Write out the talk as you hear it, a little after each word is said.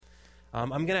I'm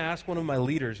going to ask one of my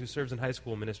leaders who serves in high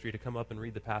school ministry to come up and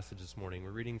read the passage this morning.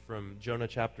 We're reading from Jonah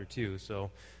chapter 2.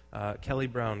 So, Kelly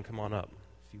Brown, come on up,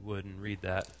 if you would, and read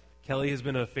that. Kelly has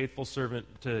been a faithful servant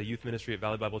to youth ministry at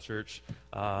Valley Bible Church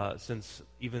since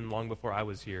even long before I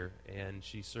was here, and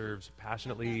she serves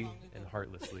passionately and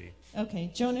heartlessly.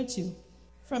 Okay, Jonah 2.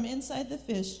 From inside the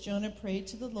fish, Jonah prayed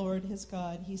to the Lord his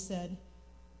God. He said,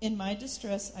 "In my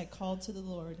distress I called to the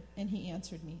Lord, and he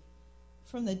answered me.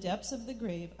 From the depths of the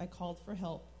grave I called for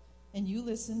help, and you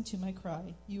listened to my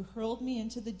cry. You hurled me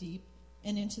into the deep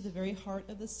and into the very heart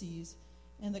of the seas,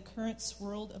 and the current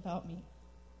swirled about me.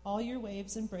 All your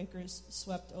waves and breakers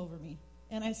swept over me.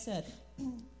 And I said,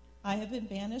 I have been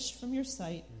banished from your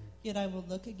sight, yet I will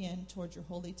look again toward your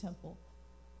holy temple.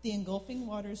 The engulfing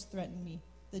waters threatened me.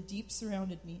 The deep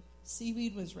surrounded me.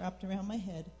 Seaweed was wrapped around my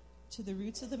head. To the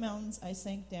roots of the mountains I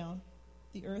sank down.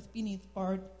 The earth beneath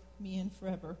barred me in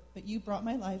forever. But you brought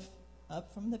my life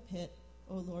up from the pit,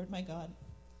 O Lord my God.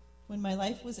 When my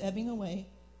life was ebbing away,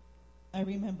 I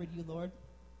remembered you, Lord,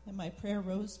 and my prayer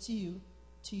rose to you,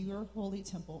 to your holy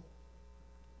temple.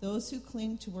 Those who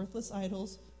cling to worthless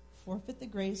idols forfeit the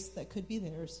grace that could be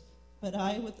theirs, but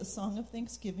I, with a song of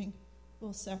thanksgiving,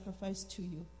 will sacrifice to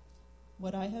you.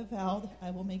 What I have vowed,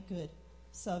 I will make good.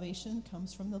 Salvation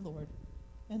comes from the Lord."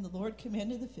 And the Lord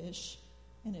commanded the fish,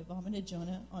 and it vomited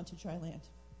Jonah onto dry land.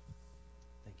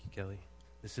 Thank you, Kelly.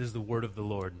 This is the word of the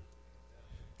Lord.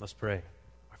 Let's pray.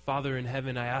 Our Father in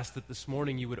heaven, I ask that this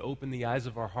morning you would open the eyes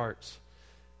of our hearts,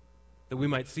 that we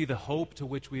might see the hope to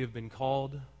which we have been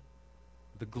called,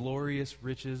 the glorious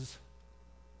riches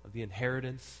of the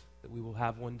inheritance that we will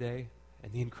have one day,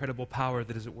 and the incredible power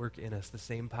that is at work in us, the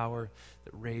same power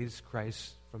that raised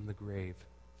Christ from the grave.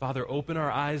 Father, open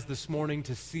our eyes this morning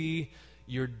to see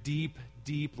your deep,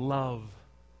 deep love,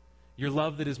 your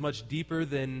love that is much deeper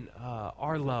than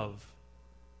our love,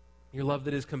 your love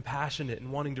that is compassionate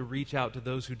and wanting to reach out to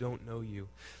those who don't know you.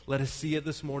 Let us see it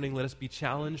this morning. Let us be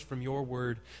challenged from your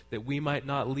word that we might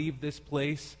not leave this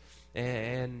place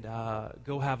and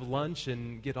go have lunch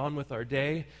and get on with our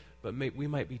day, but we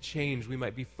might be changed. We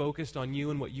might be focused on you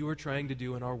and what you are trying to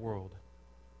do in our world.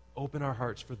 Open our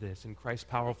hearts for this. In Christ's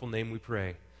powerful name we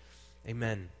pray.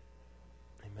 Amen.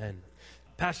 Amen.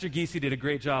 Pastor Giese did a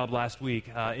great job last week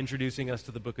introducing us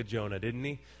to the book of Jonah, didn't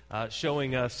he?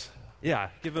 Showing us,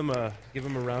 give him a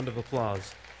round of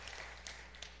applause.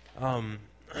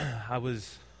 I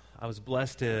was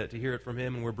blessed to hear it from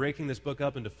him, and we're breaking this book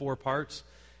up into 4 parts.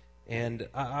 And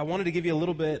I wanted to give you a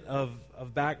little bit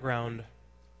of background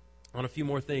on a few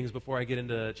more things before I get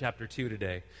into chapter 2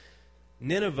 today.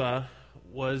 Nineveh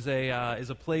is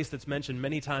a place that's mentioned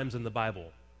many times in the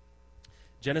Bible.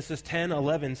 Genesis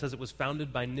 10:11 says it was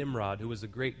founded by Nimrod, who was a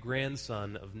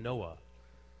great-grandson of Noah.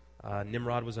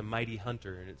 Nimrod was a mighty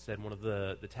hunter, and it said one of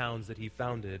the towns that he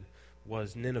founded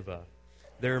was Nineveh.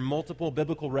 There are multiple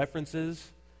biblical references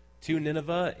to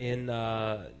Nineveh in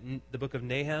the book of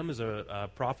Nahum is a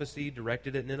prophecy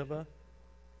directed at Nineveh.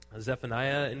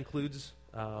 Zephaniah includes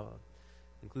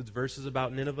verses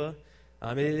about Nineveh.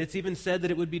 It's even said that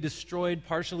it would be destroyed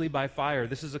partially by fire.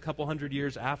 This is a couple hundred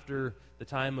years after the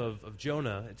time of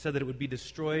Jonah. It said that it would be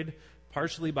destroyed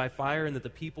partially by fire and that the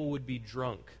people would be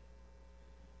drunk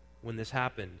when this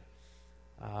happened.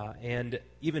 And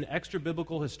even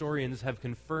extra-biblical historians have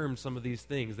confirmed some of these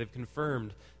things. They've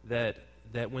confirmed that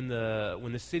when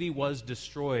the city was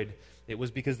destroyed, it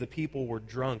was because the people were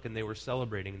drunk and they were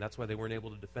celebrating. That's why they weren't able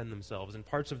to defend themselves. And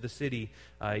parts of the city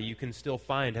you can still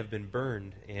find have been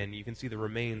burned, and you can see the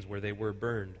remains where they were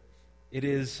burned. It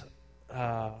is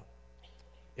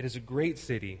a great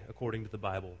city, according to the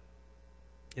Bible.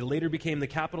 It later became the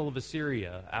capital of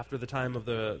Assyria after the time of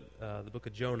the book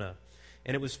of Jonah,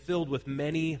 and it was filled with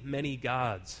many, many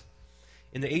gods.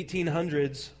 In the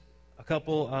 1800s, a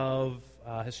couple of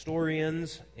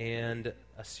historians and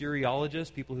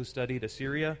Assyriologists, people who studied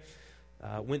Assyria,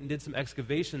 went and did some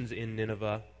excavations in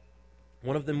Nineveh.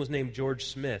 One of them was named George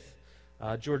Smith.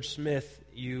 George Smith,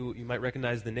 you might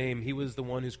recognize the name. He was the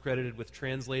one who's credited with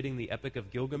translating the Epic of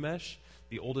Gilgamesh,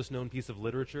 the oldest known piece of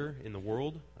literature in the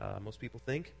world, most people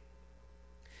think.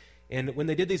 And when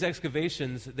they did these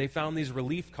excavations, they found these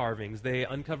relief carvings. They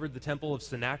uncovered the temple of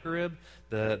Sennacherib,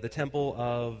 the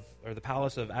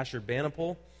palace of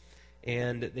Ashurbanipal,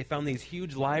 and they found these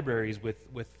huge libraries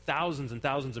with thousands and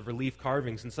thousands of relief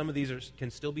carvings, and some of these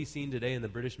can still be seen today in the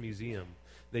British Museum.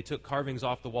 They took carvings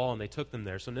off the wall and they took them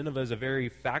there. So Nineveh is a very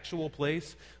factual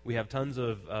place. We have tons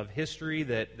of history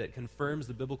that confirms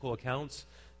the biblical accounts,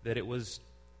 that it was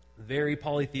very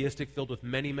polytheistic, filled with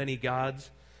many, many gods.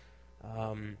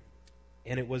 And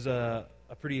it was a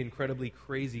pretty incredibly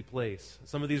crazy place.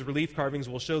 Some of these relief carvings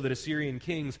will show that Assyrian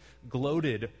kings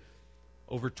gloated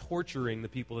over torturing the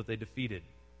people that they defeated.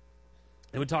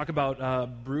 They would talk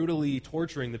about brutally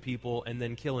torturing the people and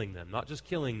then killing them. Not just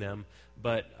killing them,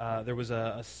 but there was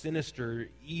a sinister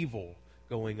evil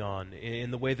going on in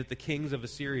the way that the kings of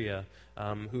Assyria,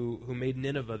 who made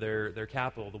Nineveh their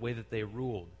capital, the way that they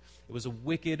ruled. It was a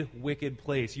wicked, wicked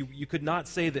place. You could not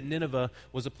say that Nineveh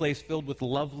was a place filled with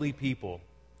lovely people.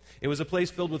 It was a place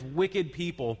filled with wicked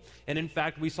people. And in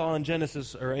fact, we saw in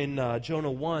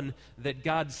Jonah 1 that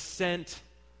God sent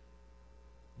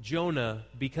Jonah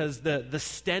because the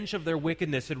stench of their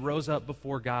wickedness had rose up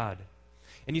before God.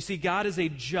 And you see, God is a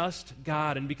just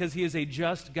God, and because he is a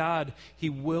just God, he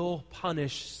will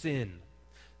punish sin.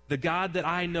 The God that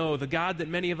I know, the God that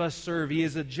many of us serve, he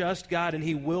is a just God and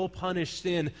he will punish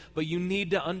sin, but you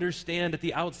need to understand at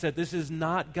the outset, this is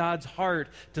not God's heart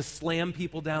to slam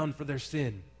people down for their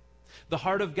sin. The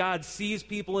heart of God sees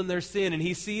people in their sin, and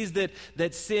he sees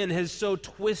that sin has so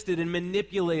twisted and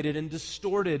manipulated and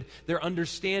distorted their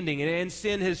understanding, and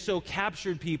sin has so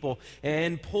captured people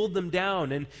and pulled them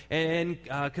down and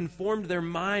conformed their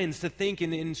minds to think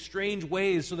in strange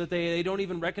ways so that they don't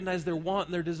even recognize their want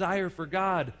and their desire for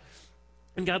God.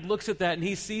 And God looks at that and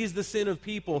he sees the sin of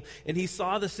people, and he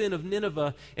saw the sin of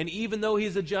Nineveh, and even though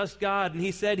he's a just God and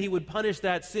he said he would punish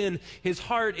that sin, his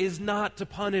heart is not to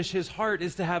punish. His heart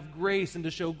is to have grace and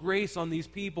to show grace on these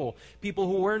people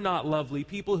who were not lovely,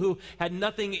 people who had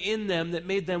nothing in them that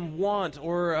made them want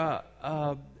or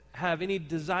have any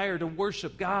desire to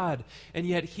worship God. And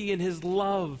yet he in his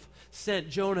love sent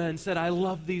Jonah and said, I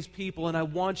love these people and I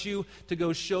want you to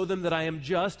go show them that I am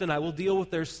just and I will deal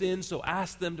with their sin, so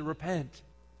ask them to repent.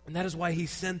 And that is why he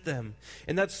sent them.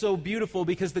 And that's so beautiful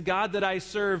because the God that I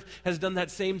serve has done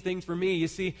that same thing for me. You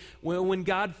see, when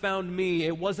God found me,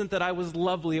 it wasn't that I was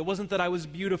lovely, it wasn't that I was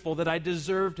beautiful, that I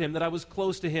deserved him, that I was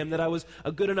close to him, that I was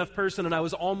a good enough person and I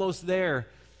was almost there.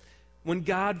 When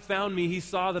God found me, he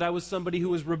saw that I was somebody who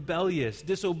was rebellious,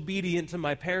 disobedient to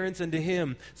my parents and to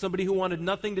him, somebody who wanted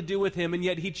nothing to do with him, and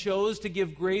yet he chose to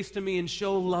give grace to me and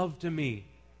show love to me.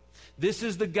 This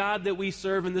is the God that we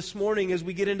serve, and this morning as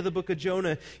we get into the book of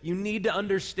Jonah, you need to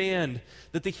understand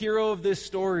that the hero of this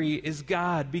story is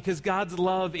God, because God's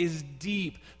love is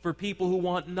deep for people who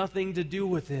want nothing to do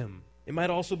with him. It might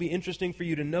also be interesting for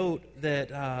you to note that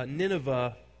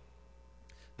Nineveh,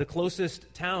 the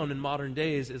closest town in modern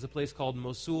days, is a place called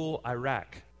Mosul,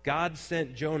 Iraq. God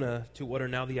sent Jonah to what are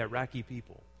now the Iraqi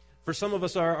people. For some of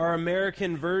us, our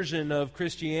American version of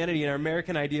Christianity and our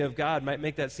American idea of God might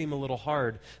make that seem a little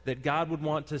hard, that God would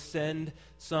want to send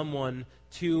someone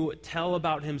to tell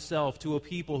about himself to a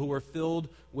people who are filled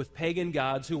with pagan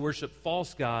gods, who worship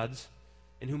false gods,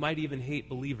 and who might even hate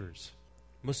believers.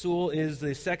 Mosul is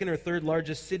the second or third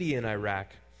largest city in Iraq.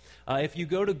 If you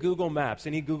go to Google Maps,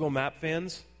 any Google Map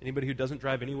fans? Anybody who doesn't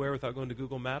drive anywhere without going to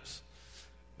Google Maps?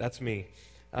 That's me.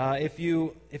 If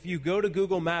you go to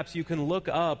Google Maps, you can look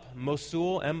up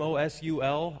Mosul,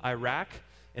 M-O-S-U-L, Iraq,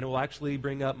 and it will actually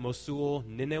bring up Mosul,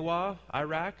 Nineveh,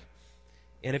 Iraq.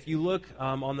 And if you look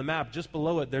on the map, just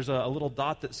below it, there's a little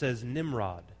dot that says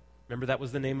Nimrod. Remember, that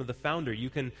was the name of the founder. You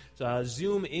can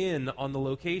zoom in on the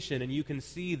location, and you can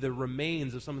see the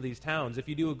remains of some of these towns. If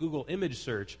you do a Google image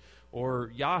search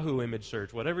or Yahoo image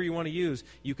search, whatever you want to use,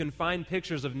 you can find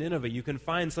pictures of Nineveh. You can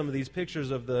find some of these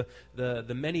pictures of the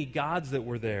many gods that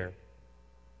were there.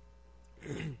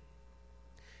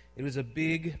 It was a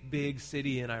big, big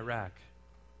city in Iraq,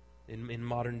 in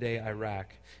modern-day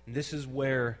Iraq. And this is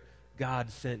where God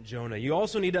sent Jonah. You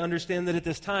also need to understand that at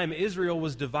this time, Israel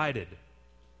was divided.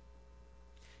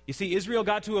 You see, Israel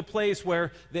got to a place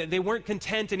where they weren't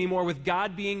content anymore with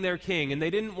God being their king, and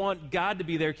they didn't want God to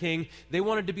be their king. They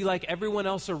wanted to be like everyone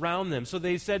else around them. So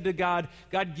they said to God,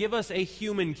 God, give us a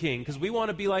human king, because we want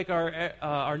to be like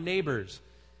our neighbors.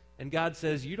 And God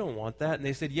says, you don't want that. And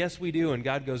they said, yes, we do. And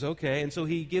God goes, okay. And so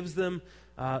he gives them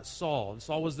Saul. And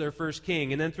Saul was their first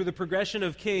king. And then through the progression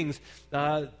of kings,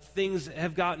 things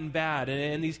have gotten bad,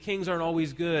 and these kings aren't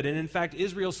always good. And in fact,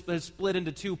 Israel has split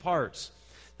into two parts.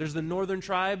 There's the northern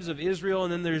tribes of Israel,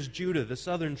 and then there's Judah, the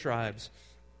southern tribes.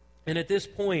 And at this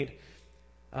point,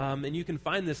 and you can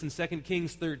find this in 2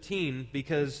 Kings 13,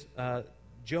 because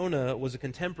Jonah was a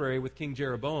contemporary with King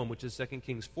Jeroboam, which is 2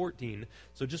 Kings 14.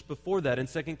 So just before that, in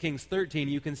 2 Kings 13,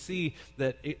 you can see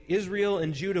that Israel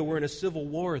and Judah were in a civil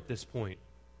war at this point.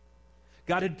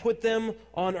 God had put them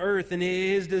on earth, and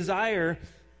his desire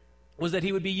was that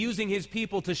he would be using his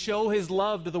people to show his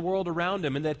love to the world around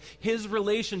him, and that his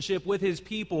relationship with his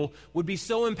people would be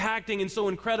so impacting and so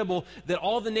incredible that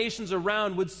all the nations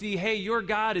around would see, hey, your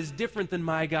God is different than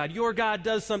my God. Your God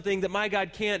does something that my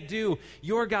God can't do.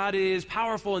 Your God is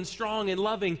powerful and strong and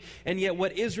loving. And yet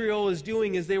what Israel is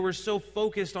doing is they were so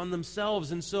focused on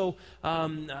themselves and so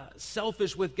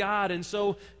selfish with God and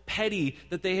so petty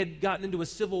that they had gotten into a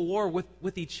civil war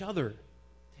with each other.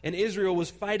 And Israel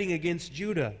was fighting against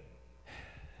Judah.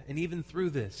 And even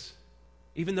through this,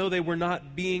 even though they were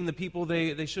not being the people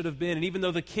they should have been, and even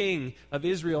though the king of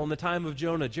Israel in the time of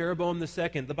Jonah, Jeroboam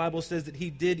II, the Bible says that he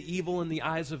did evil in the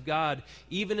eyes of God,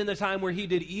 even in the time where he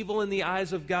did evil in the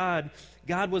eyes of God,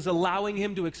 God was allowing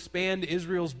him to expand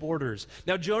Israel's borders.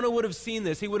 Now, Jonah would have seen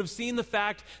this. He would have seen the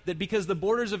fact that because the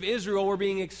borders of Israel were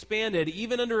being expanded,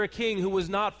 even under a king who was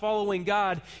not following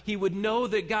God, he would know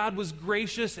that God was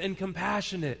gracious and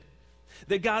compassionate.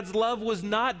 That God's love was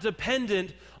not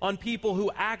dependent on people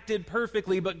who acted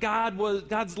perfectly, but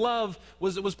God's love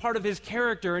was part of his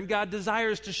character, and God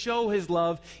desires to show his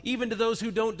love even to those who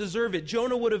don't deserve it.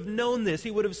 Jonah would have known this. He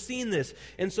would have seen this.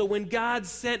 And so when God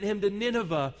sent him to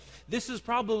Nineveh, this is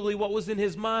probably what was in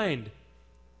his mind.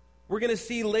 We're going to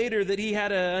see later that he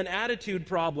had an attitude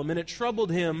problem, and it troubled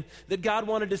him that God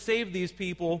wanted to save these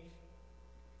people.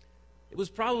 It was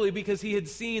probably because he had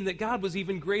seen that God was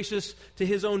even gracious to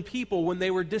his own people when they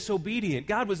were disobedient.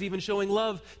 God was even showing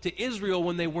love to Israel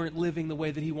when they weren't living the way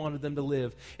that he wanted them to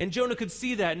live. And Jonah could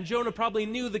see that, and Jonah probably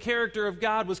knew the character of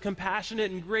God was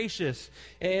compassionate and gracious,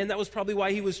 and that was probably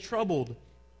why he was troubled.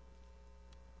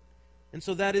 And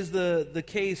so that is the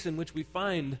case in which we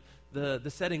find the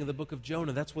setting of the book of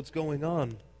Jonah. That's what's going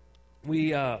on.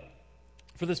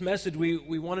 For this message,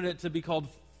 we wanted it to be called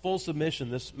Full Submission,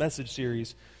 this message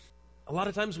series. A lot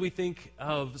of times we think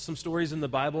of some stories in the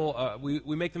Bible,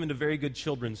 we make them into very good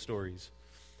children's stories.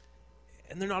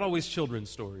 And they're not always children's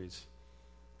stories.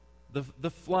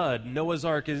 The flood, Noah's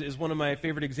Ark, is one of my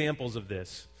favorite examples of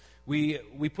this. We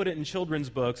put it in children's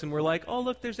books, and we're like, oh,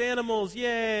 look, there's animals,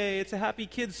 yay, it's a happy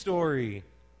kid's story.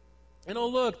 And oh,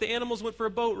 look, the animals went for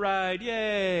a boat ride,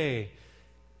 yay.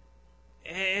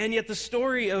 And yet the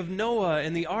story of Noah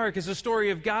and the ark is a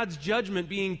story of God's judgment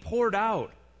being poured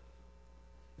out.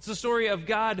 It's a story of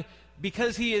God,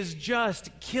 because he is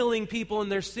just, killing people in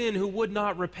their sin who would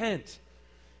not repent.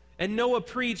 And Noah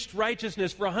preached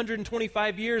righteousness for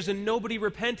 125 years, and nobody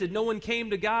repented. No one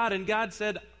came to God, and God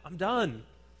said, I'm done.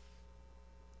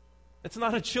 It's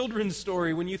not a children's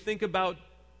story when you think about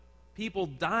people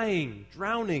dying,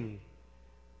 drowning.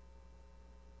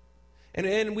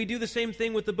 And we do the same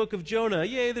thing with the book of Jonah.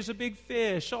 Yay, there's a big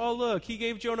fish. Oh, look, he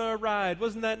gave Jonah a ride.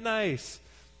 Wasn't that nice?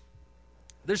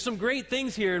 There's some great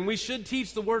things here, and we should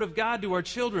teach the Word of God to our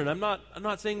children. I'm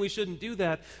not saying we shouldn't do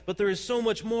that, but there is so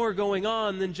much more going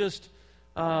on than just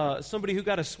somebody who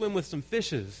got to swim with some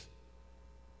fishes.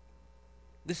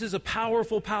 This is a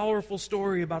powerful, powerful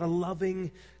story about a loving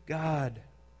God.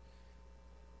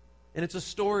 And it's a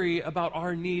story about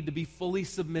our need to be fully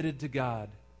submitted to God.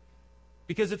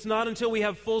 Because it's not until we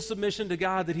have full submission to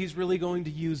God that he's really going to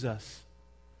use us.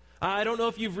 I don't know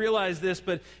if you've realized this,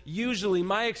 but usually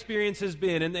my experience has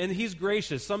been, and he's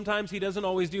gracious, sometimes he doesn't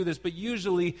always do this, but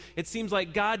usually it seems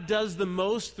like God does the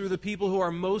most through the people who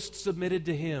are most submitted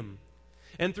to him.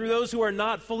 And through those who are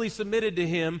not fully submitted to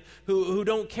him, who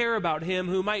don't care about him,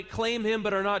 who might claim him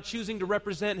but are not choosing to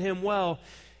represent him well,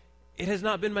 it has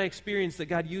not been my experience that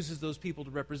God uses those people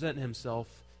to represent himself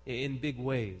in big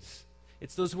ways.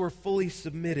 It's those who are fully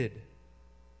submitted.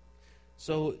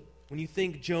 So when you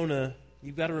think Jonah,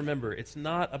 you've got to remember, it's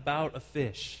not about a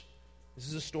fish. This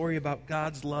is a story about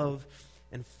God's love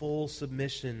and full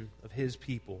submission of his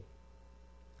people.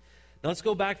 Now let's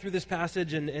go back through this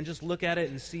passage and just look at it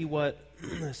and see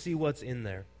what's in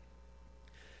there.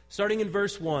 Starting in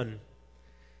verse 1.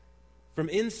 From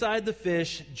inside the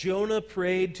fish, Jonah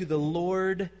prayed to the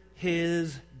Lord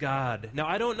his God. Now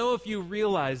I don't know if you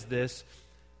realize this,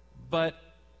 but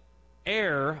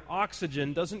air,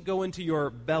 oxygen, doesn't go into your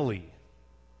belly.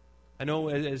 I know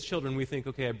as children we think,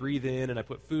 okay, I breathe in and I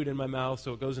put food in my mouth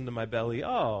so it goes into my belly.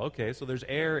 Oh, okay, so there's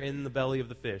air in the belly of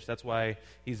the fish. That's why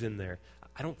he's in there.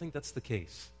 I don't think that's the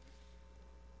case.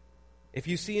 If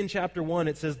you see in chapter 1,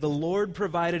 it says, the Lord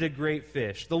provided a great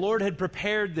fish. The Lord had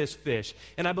prepared this fish.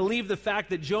 And I believe the fact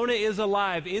that Jonah is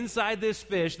alive inside this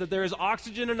fish, that there is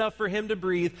oxygen enough for him to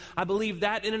breathe, I believe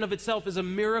that in and of itself is a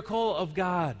miracle of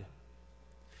God.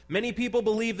 Many people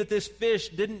believe that this fish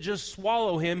didn't just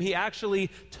swallow him, he actually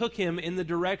took him in the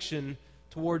direction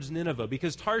towards Nineveh,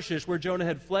 because Tarshish, where Jonah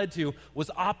had fled to, was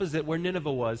opposite where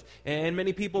Nineveh was. And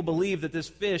many people believe that this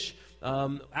fish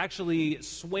actually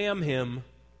swam him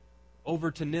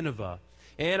over to Nineveh.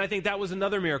 And I think that was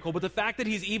another miracle. But the fact that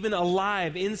he's even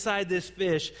alive inside this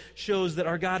fish shows that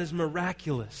our God is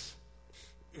miraculous.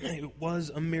 It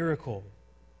was a miracle.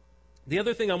 The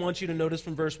other thing I want you to notice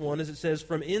from verse 1 is it says,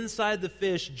 from inside the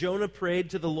fish, Jonah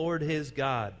prayed to the Lord his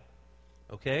God.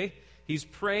 Okay? He's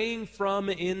praying from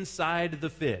inside the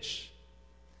fish.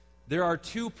 There are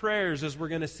two prayers, as we're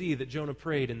going to see, that Jonah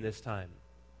prayed in this time.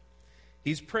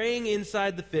 He's praying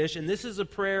inside the fish, and this is a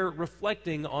prayer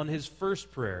reflecting on his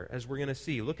first prayer, as we're going to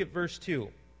see. Look at verse 2.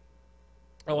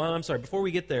 Oh, I'm sorry. Before we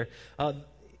get there,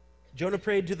 Jonah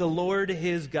prayed to the Lord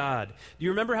his God. Do you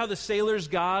remember how the sailors'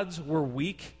 gods were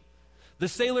weak? The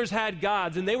sailors had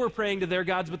gods, and they were praying to their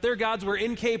gods, but their gods were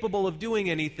incapable of doing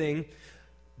anything.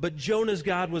 But Jonah's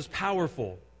God was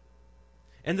powerful.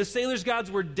 And the sailors' gods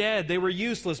were dead. They were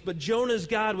useless. But Jonah's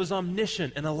God was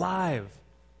omniscient and alive.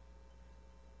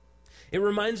 It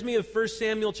reminds me of 1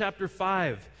 Samuel chapter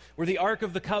 5, where the Ark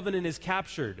of the Covenant is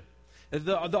captured.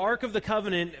 The Ark of the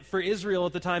Covenant for Israel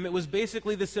at the time, it was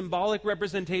basically the symbolic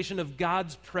representation of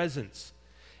God's presence.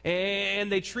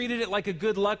 And they treated it like a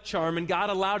good luck charm, and God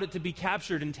allowed it to be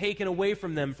captured and taken away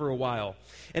from them for a while.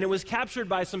 And it was captured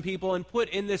by some people and put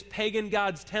in this pagan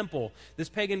god's temple. This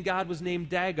pagan god was named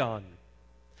Dagon.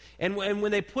 And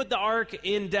when they put the ark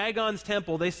in Dagon's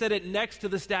temple, they set it next to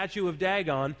the statue of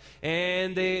Dagon,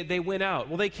 and they went out.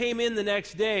 Well, they came in the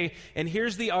next day, and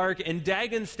here's the ark, and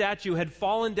Dagon's statue had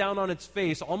fallen down on its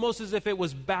face, almost as if it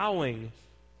was bowing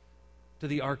to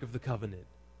the Ark of the Covenant.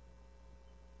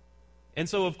 And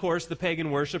so, of course, the pagan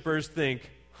worshipers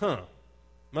think,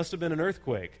 must have been an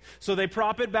earthquake. So they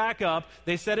prop it back up.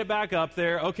 They set it back up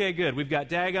there. Okay, good. We've got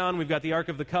Dagon. We've got the Ark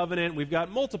of the Covenant. We've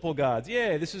got multiple gods.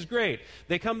 Yay, this is great.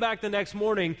 They come back the next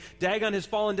morning. Dagon has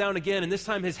fallen down again, and this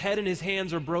time his head and his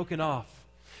hands are broken off.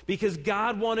 Because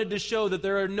God wanted to show that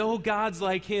there are no gods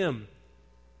like him.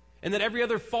 And that every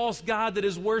other false god that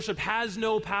is worshipped has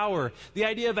no power. The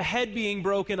idea of a head being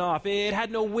broken off, it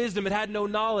had no wisdom, it had no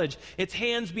knowledge. Its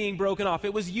hands being broken off,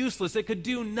 it was useless, it could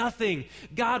do nothing.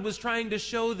 God was trying to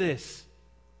show this.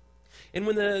 And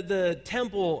when the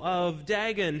temple of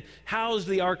Dagon housed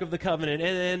the Ark of the Covenant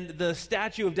and the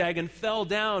statue of Dagon fell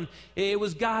down, it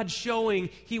was God showing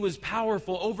he was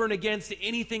powerful over and against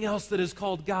anything else that is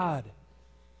called God.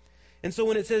 And so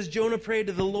when it says Jonah prayed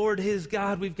to the Lord his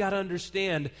God, we've got to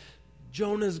understand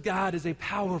Jonah's God is a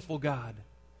powerful God.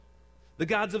 The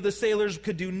gods of the sailors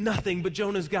could do nothing, but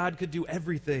Jonah's God could do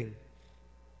everything.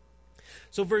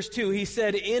 So verse 2, he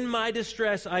said, in my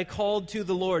distress I called to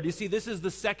the Lord. You see, this is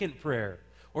the second prayer.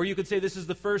 Or you could say this is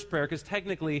the first prayer, because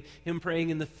technically him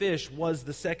praying in the fish was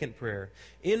the second prayer.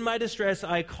 In my distress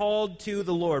I called to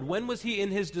the Lord. When was he in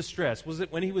his distress? Was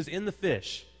it when he was in the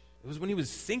fish? It was when he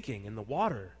was sinking in the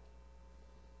water.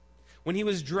 When he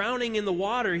was drowning in the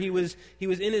water, he was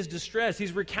in his distress.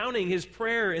 He's recounting his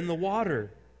prayer in the water.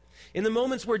 In the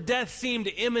moments where death seemed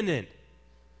imminent,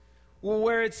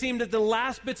 where it seemed that the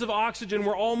last bits of oxygen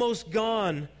were almost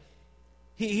gone,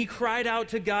 he cried out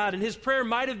to God, and his prayer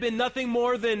might have been nothing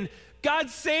more than, God,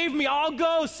 save me, I'll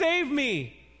go, save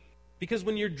me. Because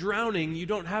when you're drowning, you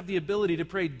don't have the ability to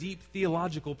pray deep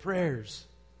theological prayers.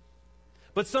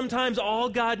 But sometimes all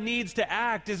God needs to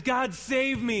act is, God,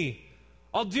 save me.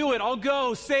 I'll do it. I'll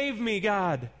go. Save me,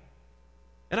 God.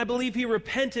 And I believe he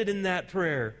repented in that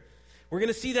prayer. We're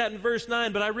going to see that in verse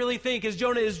 9, but I really think as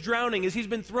Jonah is drowning, as he's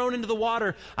been thrown into the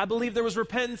water, I believe there was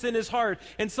repentance in his heart,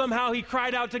 and somehow he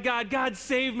cried out to God, God,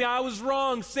 save me. I was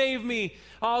wrong. Save me.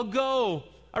 I'll go.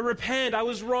 I repent. I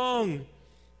was wrong.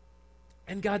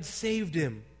 And God saved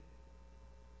him.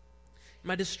 In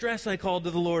my distress I called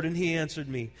to the Lord, and he answered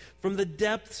me. From the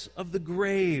depths of the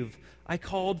grave I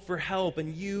called for help,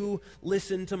 and you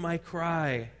listened to my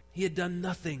cry. He had done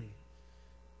nothing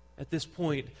at this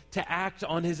point to act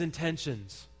on his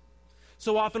intentions.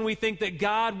 So often we think that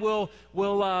God will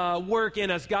work in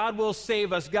us. God will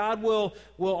save us. God will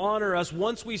honor us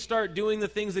once we start doing the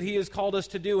things that he has called us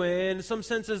to do. And in some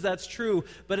senses that's true.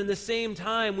 But in the same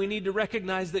time, we need to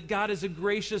recognize that God is a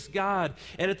gracious God.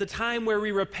 And at the time where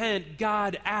we repent,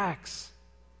 God acts.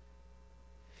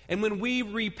 And when we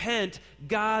repent,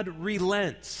 God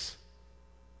relents.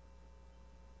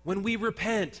 When we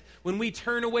repent, when we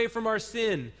turn away from our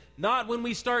sin, not when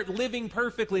we start living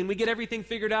perfectly and we get everything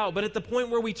figured out, but at the point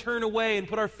where we turn away and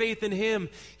put our faith in him,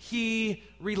 he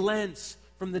relents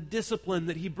from the discipline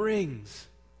that he brings.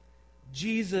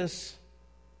 Jesus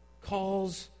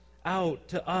calls out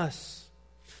to us.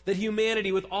 That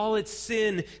humanity, with all its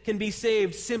sin, can be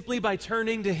saved simply by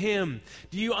turning to Him.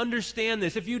 Do you understand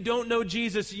this? If you don't know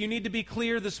Jesus, you need to be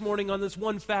clear this morning on this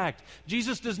one fact.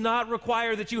 Jesus does not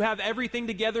require that you have everything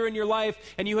together in your life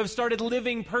and you have started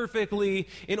living perfectly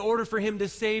in order for Him to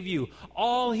save you.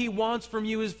 All He wants from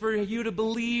you is for you to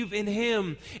believe in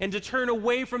Him and to turn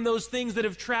away from those things that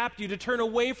have trapped you, to turn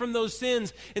away from those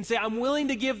sins and say, I'm willing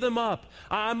to give them up.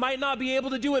 I might not be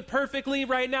able to do it perfectly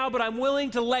right now, but I'm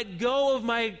willing to let go of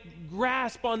my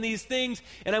grasp on these things,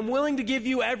 and I'm willing to give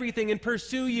you everything and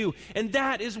pursue you. And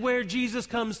that is where Jesus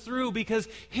comes through, because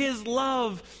His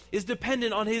love is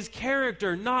dependent on His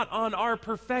character, not on our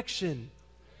perfection.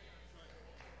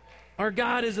 Our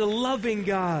God is a loving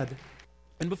God.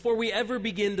 And before we ever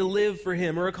begin to live for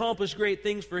Him or accomplish great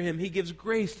things for Him, He gives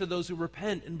grace to those who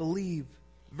repent and believe.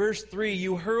 Verse 3,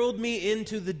 you hurled me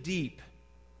into the deep,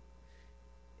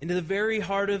 into the very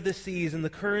heart of the seas, and the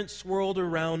current swirled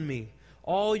around me.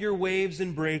 All your waves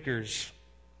and breakers.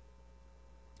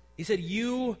 He said,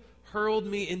 you hurled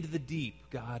me into the deep,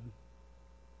 God.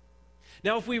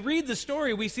 Now, if we read the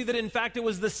story, we see that in fact it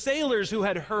was the sailors who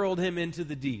had hurled him into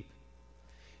the deep.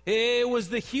 It was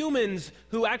the humans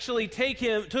who actually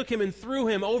took him and threw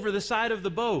him over the side of the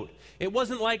boat. It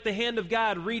wasn't like the hand of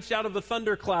God reached out of the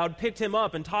thundercloud, picked him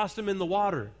up, and tossed him in the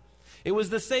water. It was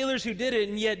the sailors who did it,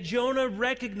 and yet Jonah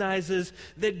recognizes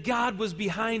that God was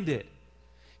behind it.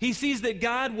 He sees that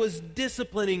God was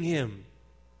disciplining him.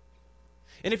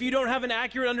 And if you don't have an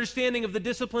accurate understanding of the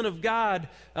discipline of God,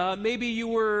 maybe you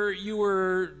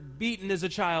were beaten as a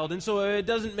child, and so it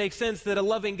doesn't make sense that a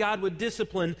loving God would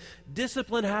discipline.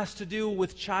 Discipline has to do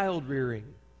with child rearing.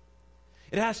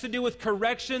 It has to do with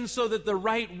correction so that the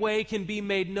right way can be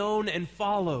made known and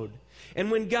followed. And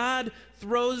when God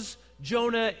throws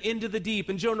Jonah into the deep,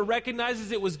 and Jonah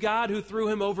recognizes it was God who threw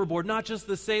him overboard, not just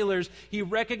the sailors. He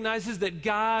recognizes that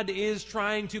God is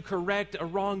trying to correct a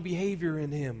wrong behavior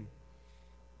in him.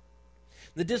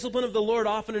 The discipline of the Lord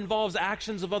often involves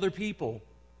actions of other people.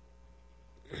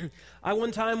 I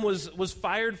one time was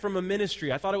fired from a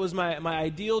ministry. I thought it was my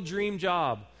ideal dream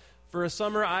job. For a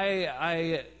summer,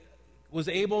 I was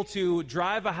able to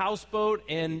drive a houseboat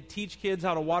and teach kids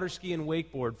how to water ski and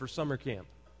wakeboard for summer camp.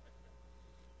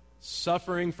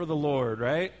 Suffering for the Lord,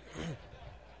 right?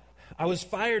 I was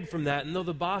fired from that, and though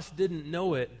the boss didn't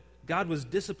know it, God was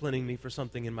disciplining me for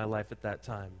something in my life at that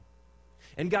time.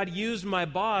 And God used my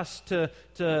boss to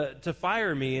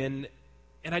fire me, and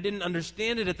I didn't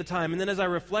understand it at the time. And then as I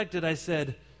reflected, I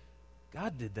said,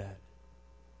 God did that.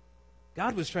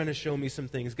 God was trying to show me some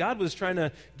things. God was trying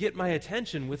to get my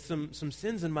attention with some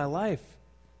sins in my life.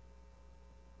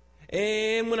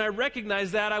 And when I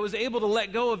recognized that, I was able to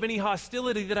let go of any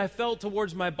hostility that I felt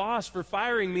towards my boss for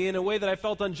firing me in a way that I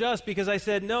felt unjust, because I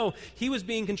said, no, he was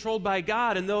being controlled by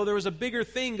God, and though there was a bigger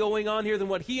thing going on here than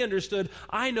what he understood,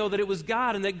 I know that it was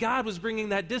God, and that God was bringing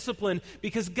that discipline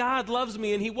because God loves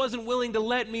me, and He wasn't willing to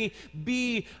let me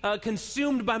be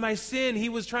consumed by my sin. He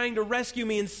was trying to rescue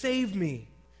me and save me.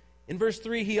 In verse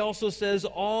 3, he also says,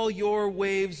 all your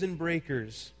waves and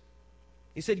breakers.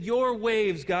 He said, your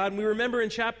waves, God. And we remember in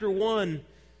chapter 1,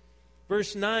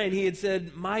 verse 9, he had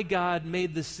said, my God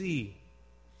made the sea.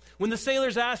 When the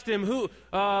sailors asked him,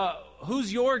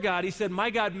 who's your God? He said,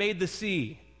 my God made the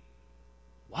sea.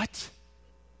 What?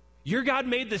 Your God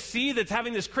made the sea that's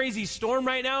having this crazy storm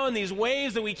right now and these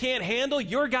waves that we can't handle?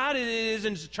 Your God is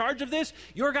in charge of this?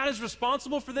 Your God is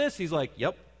responsible for this? He's like,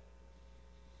 yep.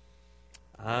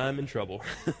 I'm in trouble.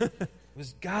 It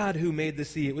was God who made the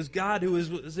sea. It was God who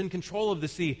was in control of the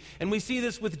sea. And we see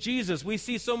this with Jesus. We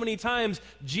see so many times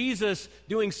Jesus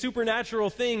doing supernatural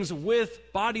things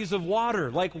with bodies of water,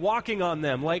 like walking on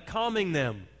them, like calming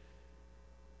them.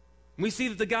 We see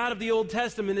that the God of the Old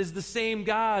Testament is the same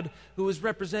God who is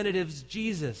represented as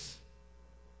Jesus,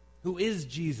 who is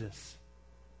Jesus.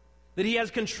 That He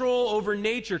has control over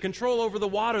nature, control over the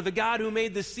water, the God who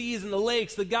made the seas and the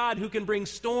lakes, the God who can bring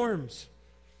storms.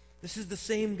 This is the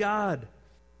same God.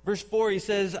 Verse 4, he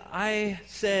says, I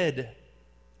said,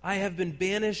 I have been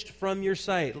banished from your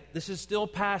sight. This is still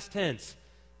past tense.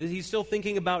 He's still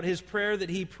thinking about his prayer that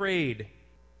he prayed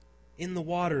in the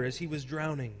water as he was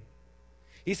drowning.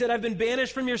 He said, I've been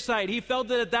banished from your sight. He felt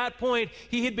that at that point,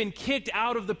 he had been kicked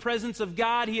out of the presence of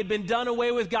God. He had been done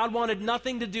away with. God wanted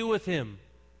nothing to do with him.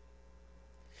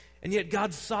 And yet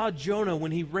God saw Jonah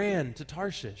when he ran to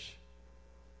Tarshish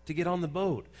to get on the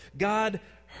boat. God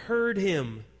heard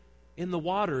him in the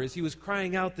water as he was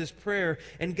crying out this prayer,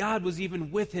 and God was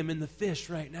even with him in the fish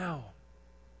right now.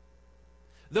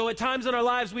 Though at times in our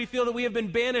lives we feel that we have been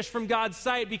banished from God's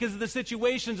sight because of the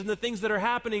situations and the things that are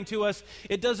happening to us,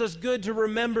 it does us good to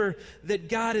remember that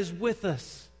God is with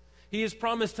us. He has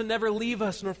promised to never leave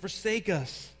us nor forsake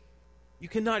us. You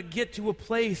cannot get to a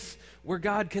place where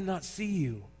God cannot see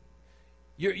you.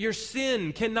 Your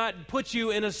sin cannot put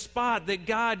you in a spot that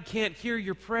God can't hear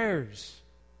your prayers.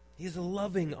 He's a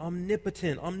loving,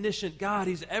 omnipotent, omniscient God.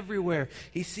 He's everywhere.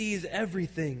 He sees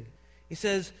everything. He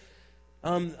says,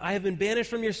 I have been banished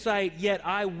from your sight, yet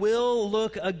I will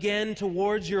look again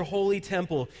towards your holy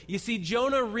temple. You see,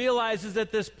 Jonah realizes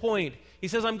at this point, he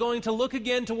says, I'm going to look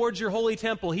again towards your holy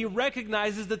temple. He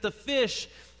recognizes that the fish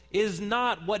is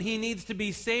not what he needs to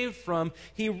be saved from.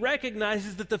 He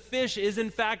recognizes that the fish is in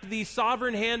fact the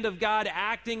sovereign hand of God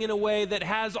acting in a way that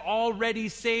has already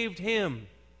saved him.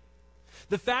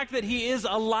 The fact that he is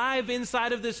alive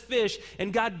inside of this fish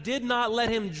and God did not let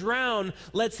him drown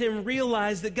lets him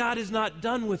realize that God is not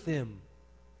done with him.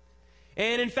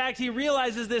 And in fact, he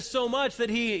realizes this so much that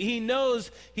he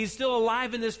knows he's still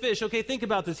alive in this fish. Okay, think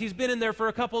about this. He's been in there for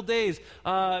a couple days.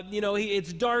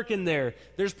 It's dark in there.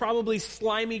 There's probably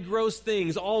slimy, gross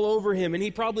things all over him, and he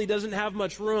probably doesn't have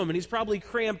much room, and he's probably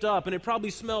cramped up, and it probably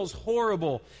smells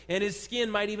horrible, and his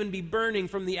skin might even be burning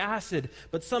from the acid.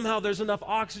 But somehow there's enough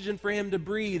oxygen for him to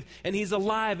breathe, and he's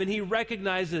alive, and he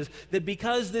recognizes that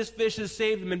because this fish has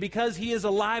saved him, and because he is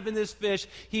alive in this fish,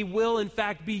 he will in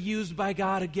fact be used by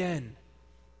God again.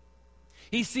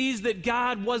 He sees that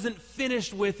God wasn't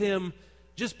finished with him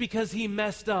just because he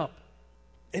messed up.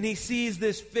 And he sees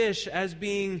this fish as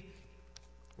being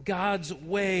God's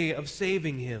way of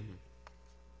saving him.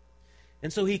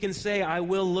 And so he can say, I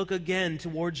will look again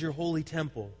towards your holy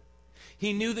temple.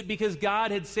 He knew that because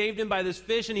God had saved him by this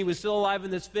fish and he was still alive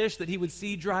in this fish, that he would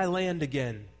see dry land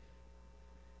again.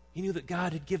 He knew that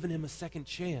God had given him a second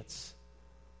chance.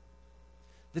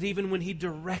 That even when he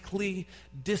directly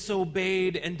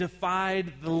disobeyed and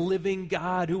defied the living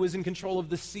God who was in control of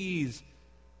the seas,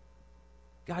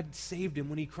 God saved him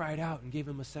when he cried out and gave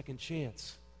him a second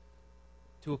chance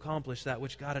to accomplish that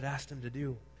which God had asked him to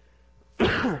do.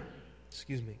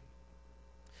 Excuse me.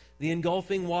 The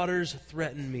engulfing waters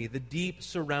threatened me. The deep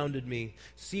surrounded me.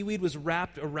 Seaweed was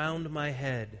wrapped around my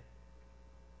head.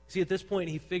 See, at this point,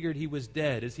 he figured he was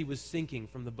dead as he was sinking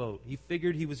from the boat. He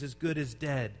figured he was as good as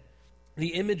dead.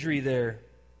 The imagery there,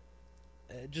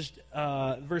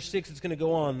 verse 6, it's going to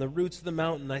go on. The roots of the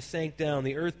mountain, I sank down.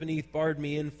 The earth beneath barred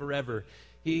me in forever.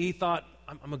 He thought,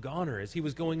 I'm a goner. As he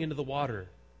was going into the water,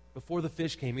 before the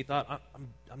fish came, he thought,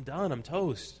 I'm done, I'm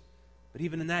toast. But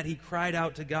even in that, he cried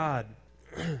out to God.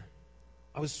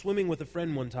 I was swimming with a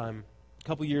friend one time, a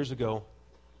couple years ago,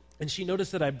 and she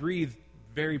noticed that I breathed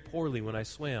very poorly when I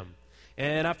swam.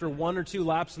 And after one or two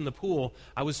laps in the pool,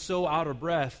 I was so out of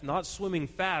breath, not swimming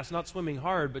fast, not swimming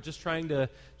hard, but just trying to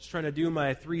do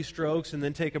my 3 strokes and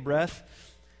then take a breath.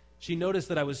 She noticed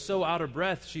that I was so out of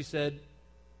breath, she said,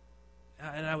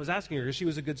 and I was asking her, because she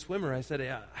was a good swimmer, I said,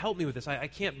 help me with this. I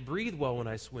can't breathe well when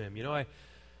I swim. You know,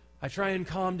 I try and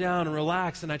calm down and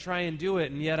relax, and I try and do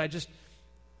it, and yet I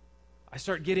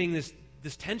start getting this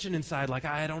tension inside, like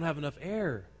I don't have enough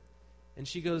air. And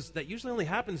she goes, that usually only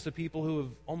happens to people who have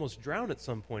almost drowned at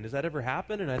some point. Has that ever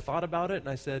happened? And I thought about it, and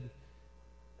I said,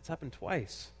 it's happened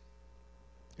twice.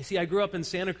 You see, I grew up in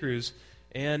Santa Cruz,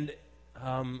 and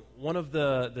one of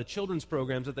the children's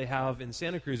programs that they have in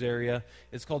Santa Cruz area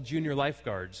is called Junior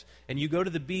Lifeguards. And you go to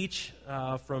the beach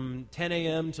from 10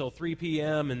 a.m. till 3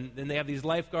 p.m., and then they have these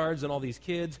lifeguards and all these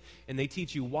kids, and they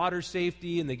teach you water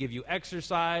safety, and they give you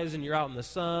exercise, and you're out in the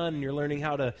sun, and you're learning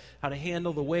how to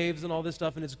handle the waves and all this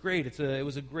stuff, and it's great. It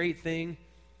was a great thing.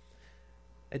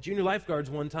 At Junior Lifeguards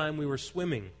one time, we were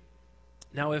swimming.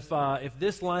 Now, if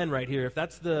this line right here, if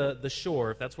that's the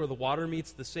shore, if that's where the water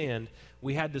meets the sand,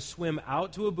 we had to swim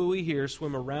out to a buoy here,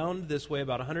 swim around this way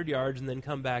about 100 yards, and then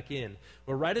come back in.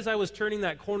 Well, right as I was turning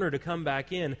that corner to come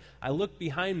back in, I looked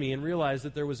behind me and realized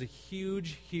that there was a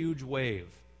huge, huge wave.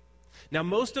 Now,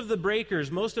 most of the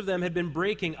breakers, most of them had been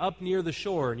breaking up near the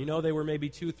shore. And you know, they were maybe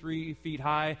 2-3 feet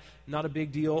high, not a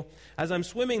big deal. As I'm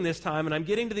swimming this time, and I'm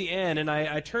getting to the end, and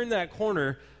I turn that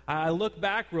corner, I look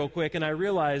back real quick, and I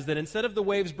realize that instead of the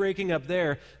waves breaking up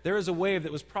there is a wave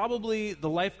that was probably, the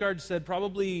lifeguard said,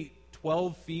 probably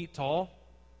 12 feet tall.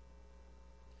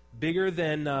 Bigger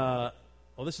than,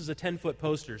 this is a 10-foot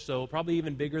poster, so probably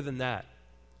even bigger than that.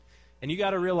 And you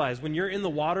got to realize, when you're in the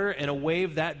water and a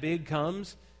wave that big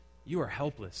comes, you are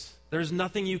helpless. There's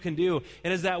nothing you can do.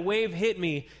 And as that wave hit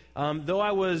me, though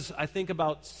I was, I think,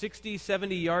 about 60,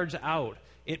 70 yards out,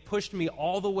 it pushed me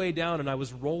all the way down, and I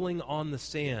was rolling on the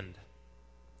sand.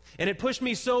 And it pushed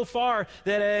me so far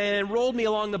that it rolled me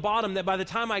along the bottom that by the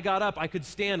time I got up, I could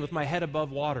stand with my head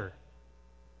above water.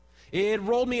 It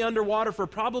rolled me underwater for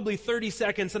probably 30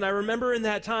 seconds, and I remember in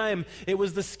that time, it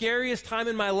was the scariest time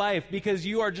in my life because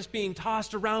you are just being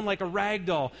tossed around like a rag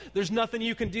doll. There's nothing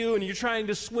you can do, and you're trying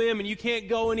to swim, and you can't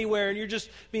go anywhere, and you're just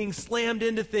being slammed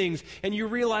into things, and you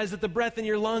realize that the breath in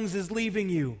your lungs is leaving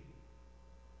you.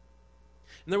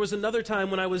 And there was another time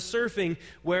when I was surfing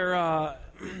where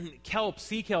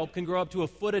sea kelp can grow up to a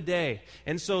foot a day.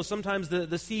 And so sometimes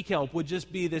the sea kelp would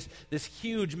just be this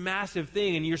huge, massive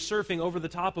thing, and you're surfing over the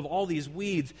top of all these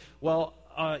weeds. Well,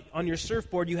 on your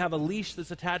surfboard, you have a leash that's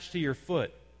attached to your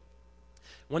foot.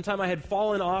 One time I had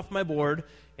fallen off my board,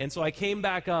 and so I came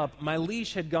back up. My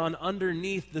leash had gone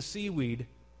underneath the seaweed,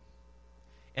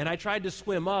 and I tried to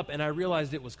swim up, and I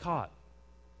realized it was caught.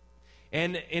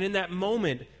 And in that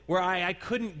moment where I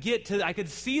couldn't get to, I could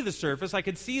see the surface, I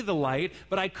could see the light,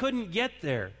 but I couldn't get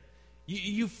there.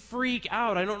 You freak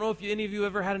out. I don't know if any of you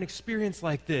ever had an experience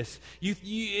like this.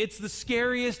 It's the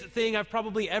scariest thing I've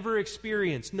probably ever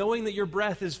experienced, knowing that your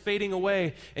breath is fading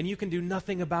away and you can do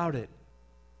nothing about it.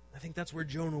 I think that's where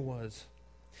Jonah was.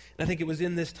 And I think it was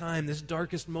in this time, this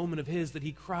darkest moment of his, that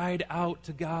he cried out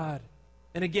to God.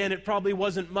 And again, it probably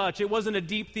wasn't much. It wasn't a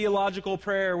deep theological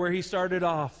prayer where he started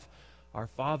off, "Our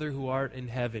Father who art in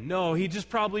heaven." No, he just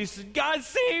probably said, "God,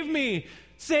 save me!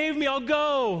 Save me, I'll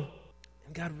go!"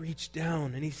 And God reached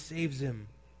down and he saves him.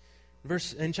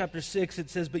 In chapter 6, it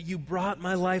says, "But you brought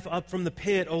my life up from the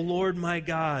pit, O Lord my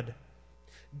God."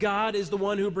 God is the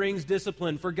one who brings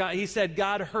discipline. For God, he said,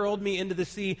 "God hurled me into the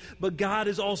sea," but God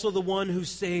is also the one who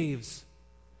saves.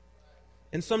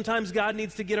 And sometimes God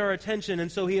needs to get our attention, and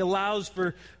so he allows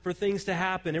for things to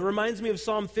happen. It reminds me of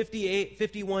Psalm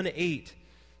 51:8.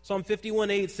 Psalm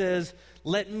 51:8 says,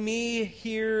 "Let me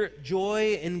hear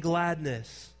joy and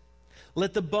gladness.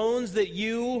 Let the bones that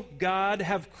you, God,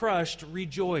 have crushed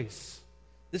rejoice."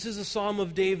 This is a psalm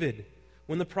of David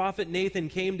when the prophet Nathan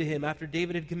came to him after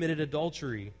David had committed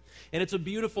adultery. And it's a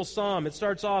beautiful psalm. It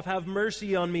starts off, "Have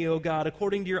mercy on me, O God,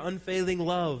 according to your unfailing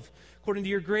love. According to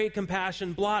your great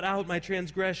compassion, blot out my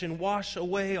transgression. Wash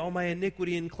away all my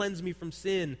iniquity and cleanse me from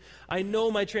sin. I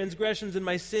know my transgressions and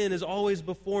my sin is always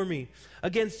before me.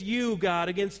 Against you, God,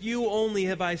 against you only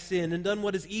have I sinned and done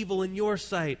what is evil in your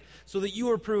sight, so that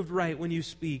you are proved right when you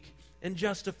speak and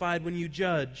justified when you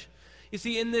judge." You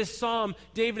see, in this psalm,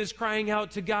 David is crying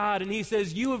out to God, and he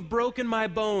says, "You have broken my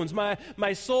bones.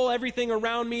 My soul, everything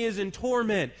around me is in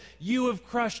torment. You have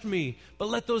crushed me. But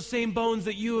let those same bones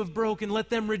that you have broken, let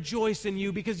them rejoice in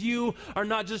you, because you are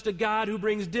not just a God who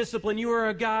brings discipline. You are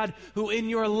a God who, in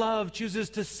your love, chooses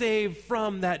to save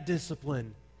from that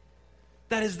discipline."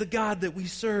 That is the God that we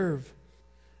serve.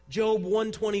 Job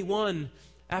 121.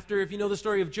 If you know the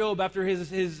story of Job, after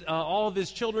all of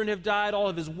his children have died, all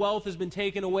of his wealth has been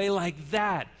taken away like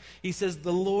that, he says,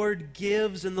 "The Lord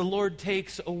gives and the Lord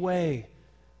takes away.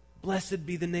 Blessed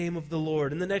be the name of the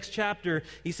Lord." In the next chapter,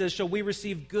 he says, "Shall we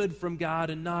receive good from God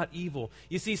and not evil?"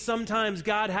 You see, sometimes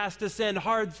God has to send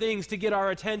hard things to get our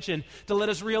attention, to let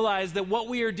us realize that what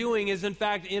we are doing is in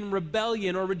fact in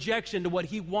rebellion or rejection to what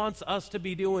he wants us to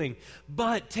be doing.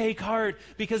 But take heart,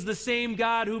 because the same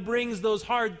God who brings those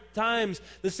hard times,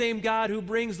 the same God who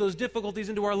brings those difficulties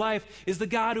into our life, is the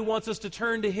God who wants us to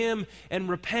turn to him and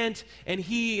repent, and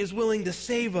he is willing to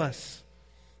save us.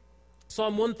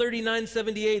 Psalm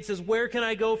 139:78 says, "Where can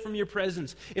I go from your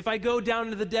presence? If I go down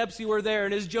into the depths, you are there."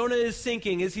 And as Jonah is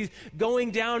sinking, as he's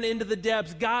going down into the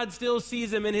depths, God still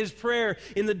sees him in his prayer.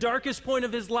 In the darkest point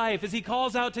of his life, as he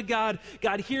calls out to God,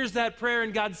 God hears that prayer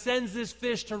and God sends this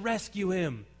fish to rescue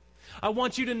him. I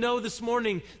want you to know this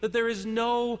morning that there is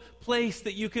no place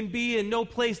that you can be in, no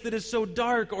place that is so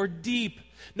dark or deep,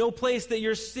 no place that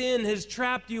your sin has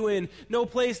trapped you in, no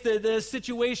place that the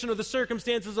situation or the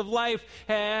circumstances of life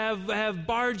have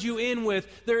barred you in with.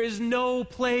 There is no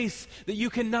place that you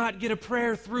cannot get a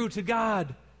prayer through to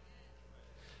God.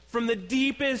 From the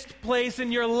deepest place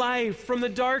in your life, from the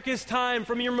darkest time,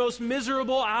 from your most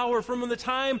miserable hour, from the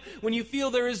time when you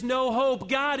feel there is no hope,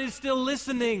 God is still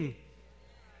listening.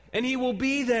 And he will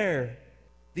be there.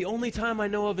 The only time I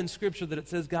know of in Scripture that it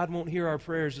says God won't hear our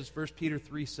prayers is 1 Peter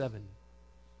 3:7.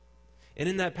 And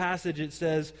in that passage it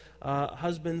says,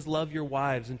 "Husbands, love your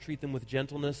wives and treat them with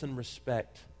gentleness and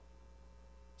respect,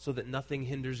 so that nothing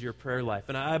hinders your prayer life."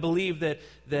 And I believe that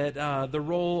the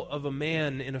role of a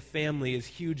man in a family is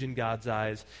huge in God's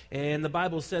eyes. And the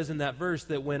Bible says in that verse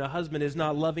that when a husband is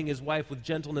not loving his wife with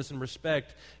gentleness and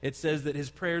respect, it says that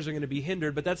his prayers are going to be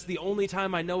hindered. But that's the only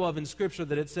time I know of in Scripture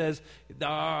that it says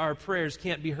our prayers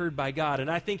can't be heard by God.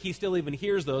 And I think he still even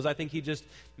hears those. I think he just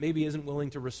maybe isn't willing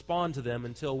to respond to them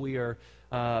until we are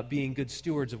being good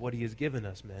stewards of what he has given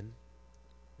us, men.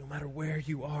 No matter where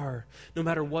you are, no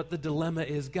matter what the dilemma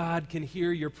is, God can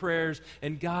hear your prayers,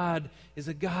 and God is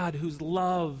a God whose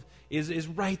love is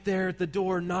right there at the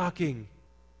door knocking.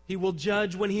 He will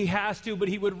judge when he has to, but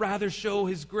he would rather show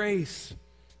his grace.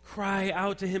 Cry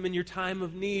out to him in your time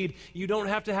of need. You don't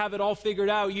have to have it all figured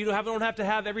out. You don't have to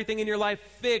have everything in your life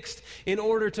fixed in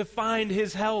order to find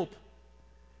his help.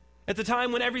 At the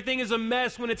time when everything is a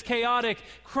mess, when it's chaotic,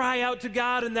 cry out to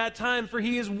God in that time, for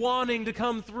he is wanting to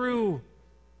come through.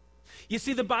 You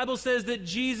see, the Bible says that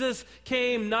Jesus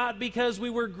came not because we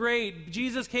were great.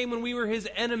 Jesus came when we were his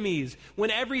enemies, when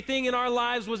everything in our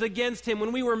lives was against him,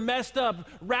 when we were messed up,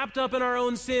 wrapped up in our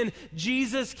own sin.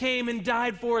 Jesus came and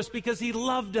died for us because he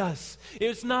loved us.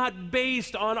 It's not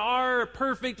based on our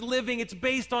perfect living. It's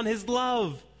based on his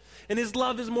love. And his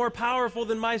love is more powerful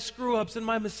than my screw-ups and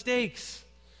my mistakes.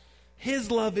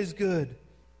 His love is good.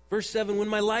 Verse 7, when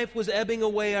my life was ebbing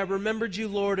away, I remembered you,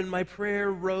 Lord, and my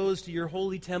prayer rose to your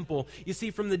holy temple. You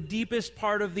see, from the deepest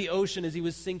part of the ocean as he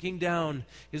was sinking down,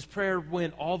 his prayer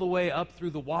went all the way up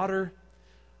through the water,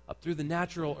 up through the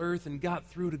natural earth, and got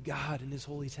through to God in his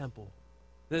holy temple.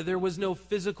 There was no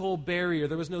physical barrier.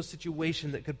 There was no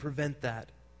situation that could prevent that.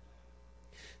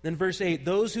 Then verse 8,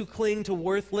 those who cling to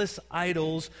worthless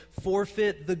idols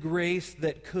forfeit the grace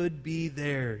that could be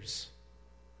theirs.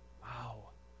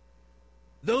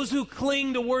 Those who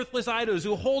cling to worthless idols,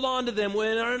 who hold on to them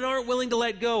and aren't willing to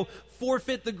let go,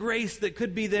 forfeit the grace that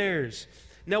could be theirs.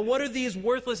 Now, what are these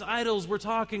worthless idols we're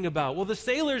talking about? Well, the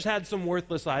sailors had some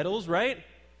worthless idols, right?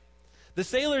 The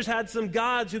sailors had some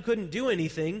gods who couldn't do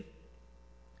anything.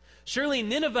 Surely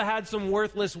Nineveh had some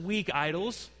worthless, weak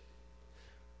idols.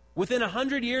 Within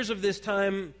 100 years of this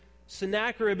time,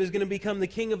 Sennacherib is going to become the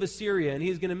king of Assyria, and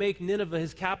he's going to make Nineveh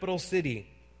his capital city.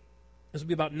 This will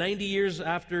be about 90 years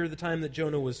after the time that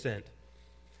Jonah was sent.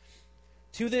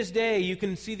 To this day, you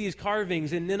can see these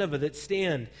carvings in Nineveh that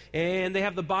stand, and they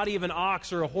have the body of an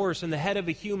ox or a horse and the head of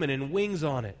a human and wings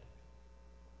on it.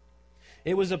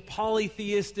 It was a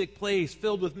polytheistic place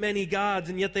filled with many gods,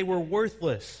 and yet they were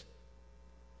worthless.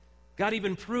 God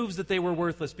even proves that they were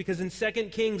worthless, because in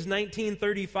 2 Kings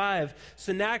 19:35,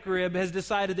 Sennacherib has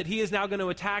decided that he is now going to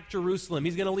attack Jerusalem.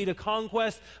 He's going to lead a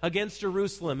conquest against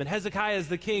Jerusalem, and Hezekiah is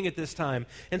the king at this time.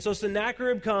 And so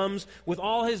Sennacherib comes with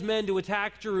all his men to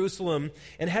attack Jerusalem,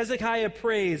 and Hezekiah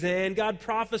prays, and God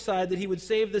prophesied that he would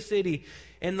save the city.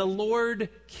 And the Lord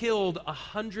killed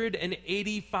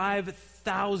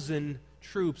 185,000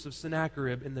 troops of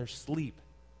Sennacherib in their sleep,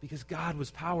 because God was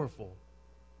powerful.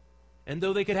 And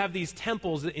though they could have these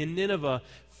temples in Nineveh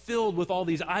filled with all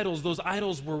these idols, those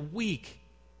idols were weak,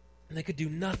 and they could do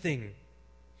nothing.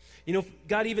 You know,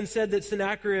 God even said that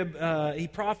Sennacherib, he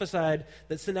prophesied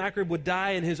that Sennacherib would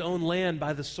die in his own land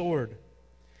by the sword.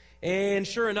 And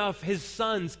sure enough, his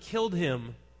sons killed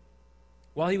him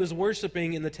while he was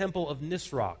worshiping in the temple of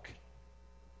Nisroch,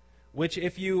 which,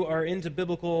 if you are into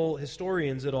biblical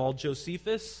historians at all,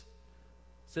 Josephus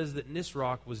says that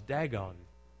Nisroch was Dagon,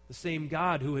 the same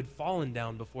God who had fallen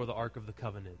down before the Ark of the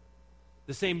Covenant.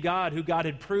 The same God who God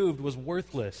had proved was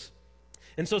worthless.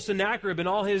 And so Sennacherib, in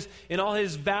all his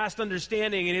vast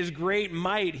understanding and his great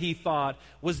might, he thought,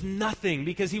 was nothing,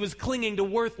 because he was clinging to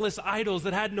worthless idols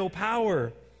that had no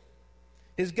power.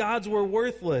 His gods were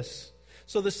worthless.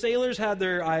 So the sailors had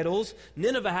their idols,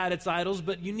 Nineveh had its idols,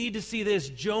 but you need to see this,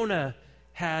 Jonah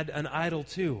had an idol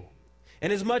too.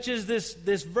 And as much as this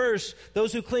verse,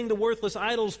 those who cling to worthless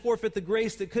idols forfeit the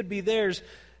grace that could be theirs,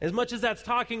 as much as that's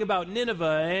talking about Nineveh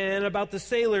and about the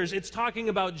sailors, it's talking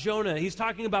about Jonah. He's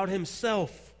talking about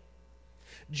himself.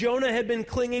 Jonah had been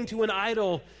clinging to an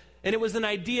idol, and it was an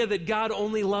idea that God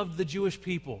only loved the Jewish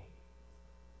people.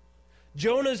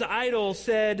 Jonah's idol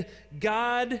said,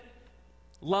 God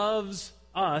loves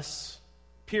us,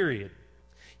 period.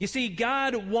 You see,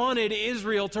 God wanted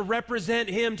Israel to represent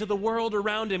him to the world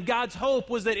around him. God's hope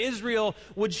was that Israel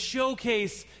would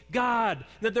showcase God,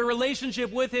 that their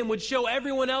relationship with him would show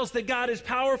everyone else that God is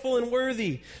powerful and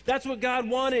worthy. That's what God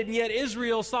wanted, and yet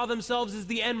Israel saw themselves as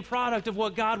the end product of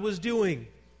what God was doing.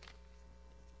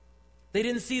 They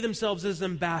didn't see themselves as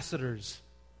ambassadors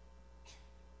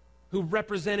who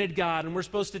represented God and were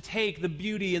supposed to take the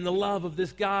beauty and the love of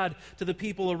this God to the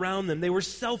people around them. They were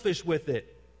selfish with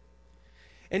it.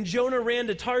 And Jonah ran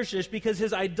to Tarshish because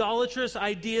his idolatrous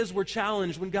ideas were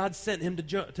challenged when God sent him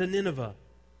to Nineveh.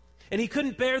 And he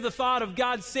couldn't bear the thought of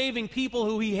God saving people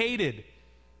who he hated.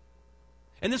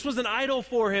 And this was an idol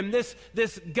for him, this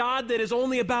God that is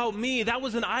only about me. That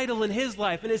was an idol in his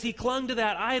life. And as he clung to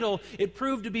that idol, it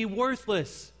proved to be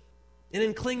worthless. And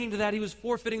in clinging to that, he was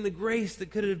forfeiting the grace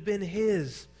that could have been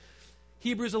his.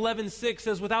 Hebrews 11:6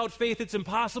 says, without faith it's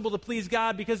impossible to please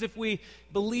God, because if we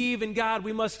believe in God,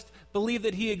 we must believe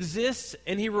that he exists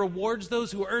and he rewards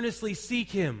those who earnestly seek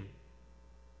him.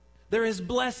 There is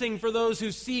blessing for those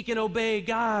who seek and obey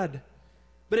God.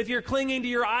 But if you're clinging to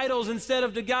your idols instead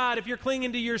of to God, if you're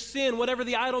clinging to your sin, whatever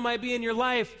the idol might be in your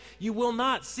life, you will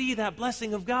not see that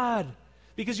blessing of God,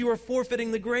 because you are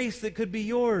forfeiting the grace that could be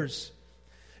yours.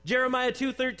 Jeremiah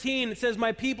 2:13, it says,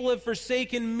 my people have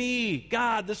forsaken me,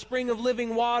 God, the spring of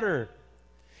living water.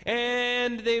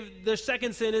 And the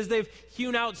second sin is they've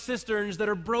hewn out cisterns that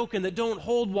are broken, that don't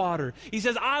hold water. He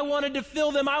says, I wanted to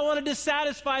fill them, I wanted to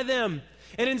satisfy them.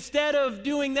 And instead of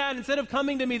doing that, instead of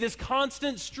coming to me, this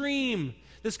constant stream,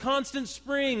 this constant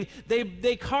spring,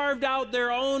 they carved out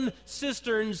their own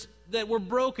cisterns that were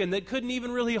broken, that couldn't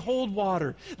even really hold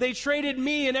water. They traded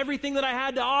me and everything that I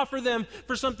had to offer them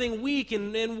for something weak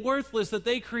and worthless that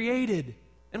they created.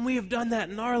 And we have done that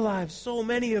in our lives, so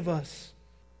many of us.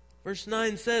 Verse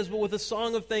 9 says, but with a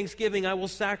song of thanksgiving I will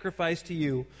sacrifice to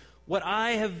you. What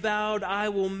I have vowed I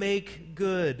will make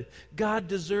good. God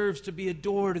deserves to be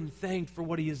adored and thanked for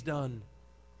what he has done.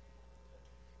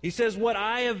 He says, what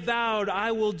I have vowed,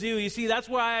 I will do. You see, that's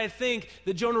why I think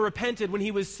that Jonah repented when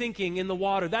he was sinking in the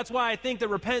water. That's why I think that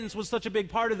repentance was such a big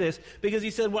part of this, because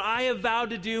he said, what I have vowed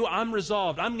to do, I'm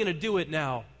resolved. I'm going to do it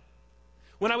now.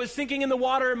 When I was sinking in the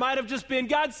water, it might have just been,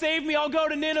 God save me, I'll go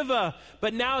to Nineveh.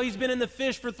 But now he's been in the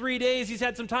fish for 3 days. He's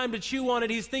had some time to chew on it.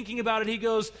 He's thinking about it. He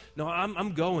goes, no,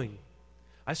 I'm going.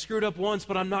 I screwed up once,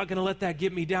 but I'm not going to let that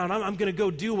get me down. I'm going to go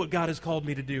do what God has called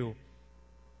me to do.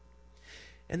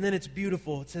 And then it's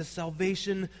beautiful. It says,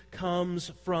 salvation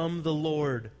comes from the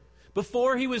Lord.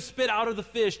 Before he was spit out of the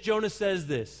fish, Jonah says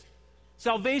this.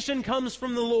 Salvation comes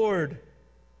from the Lord.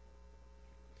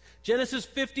 Genesis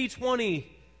 50:20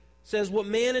 says, what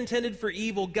man intended for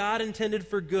evil, God intended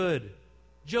for good.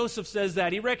 Joseph says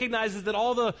that. He recognizes that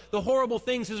all the horrible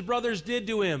things his brothers did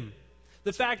to him,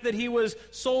 the fact that he was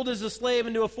sold as a slave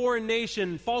into a foreign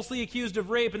nation, falsely accused of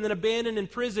rape, and then abandoned in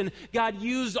prison, God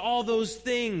used all those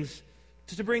things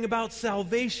to bring about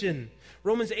salvation.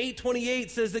 Romans 8:28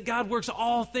 says that God works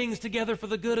all things together for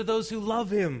the good of those who love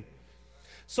him.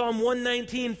 Psalm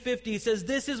 119:50 says,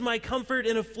 this is my comfort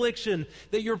in affliction,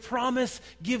 that your promise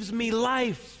gives me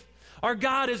life. Our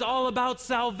God is all about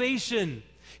salvation.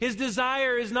 His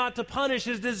desire is not to punish,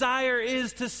 his desire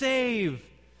is to save.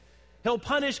 He'll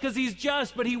punish because he's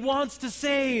just, but he wants to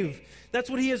save. That's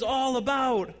what he is all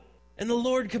about. And the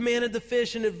Lord commanded the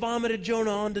fish, and it vomited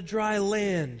Jonah onto dry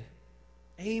land.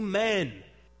 Amen.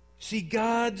 See,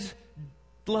 God's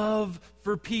love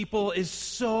for people is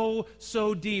so,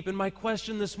 so deep. And my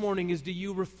question this morning is, do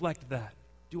you reflect that?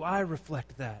 Do I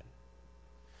reflect that?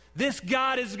 This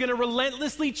God is going to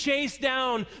relentlessly chase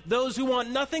down those who want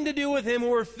nothing to do with him,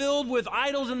 who are filled with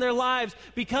idols in their lives,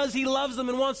 because he loves them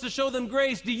and wants to show them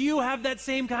grace. Do you have that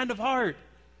same kind of heart?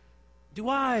 Do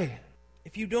I?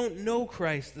 If you don't know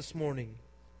Christ this morning,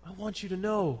 I want you to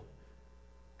know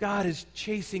God is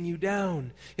chasing you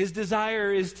down. His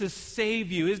desire is to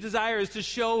save you. His desire is to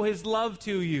show his love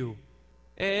to you.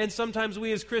 And sometimes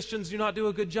we as Christians do not do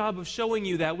a good job of showing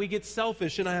you that. We get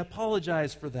selfish, and I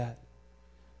apologize for that.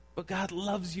 But God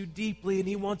loves you deeply, and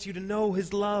he wants you to know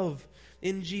his love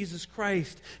in Jesus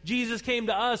Christ. Jesus came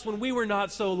to us when we were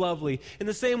not so lovely. In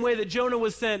the same way that Jonah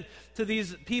was sent to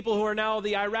these people who are now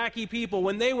the Iraqi people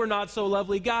when they were not so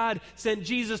lovely, God sent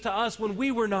Jesus to us when we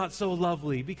were not so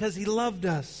lovely, because he loved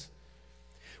us.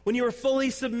 When you are fully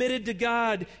submitted to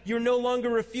God, you're no longer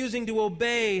refusing to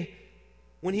obey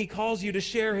when he calls you to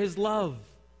share his love.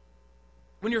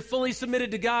 When you're fully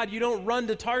submitted to God, you don't run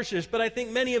to Tarshish, but I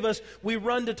think many of us, we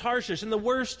run to Tarshish. And the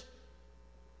worst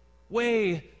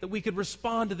way that we could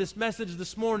respond to this message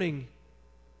this morning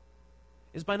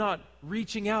is by not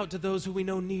reaching out to those who we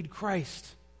know need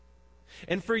Christ.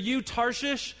 And for you,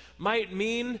 Tarshish might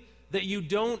mean that you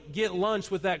don't get lunch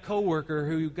with that coworker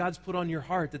who God's put on your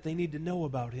heart that they need to know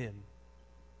about him.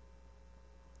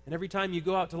 And every time you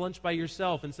go out to lunch by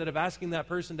yourself, instead of asking that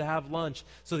person to have lunch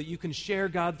so that you can share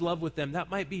God's love with them, that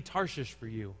might be Tarshish for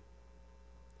you.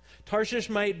 Tarshish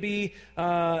might be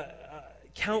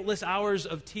countless hours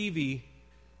of TV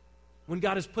when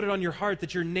God has put it on your heart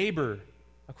that your neighbor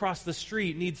across the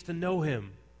street needs to know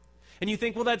him. And you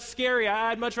think, well, that's scary.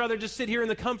 I'd much rather just sit here in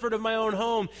the comfort of my own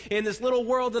home, in this little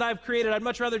world that I've created. I'd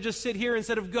much rather just sit here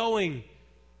instead of going.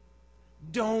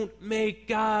 Don't make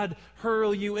God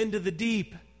hurl you into the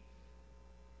deep.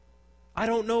 I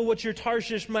don't know what your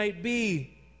Tarshish might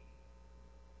be,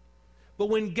 but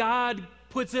when God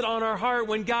puts it on our heart,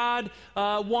 when God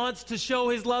wants to show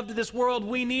his love to this world,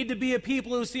 we need to be a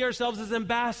people who see ourselves as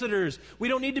ambassadors. We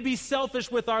don't need to be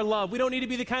selfish with our love. We don't need to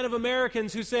be the kind of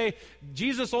Americans who say,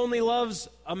 Jesus only loves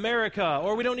America.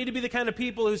 Or we don't need to be the kind of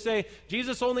people who say,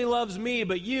 Jesus only loves me,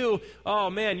 but you, oh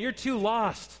man, you're too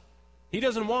lost. He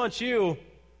doesn't want you.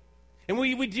 And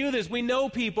we do this. We know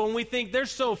people and we think they're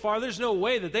so far, there's no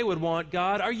way that they would want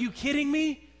God. Are you kidding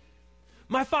me?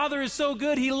 My Father is so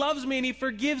good. He loves me and he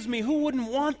forgives me. Who wouldn't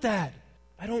want that?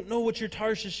 I don't know what your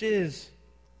Tarshish is.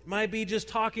 It might be just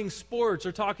talking sports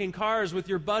or talking cars with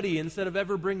your buddy instead of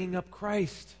ever bringing up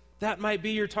Christ. That might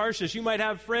be your Tarshish. You might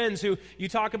have friends who you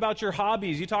talk about your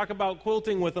hobbies, you talk about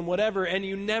quilting with them, whatever, and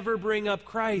you never bring up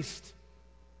Christ.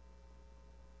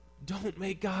 Don't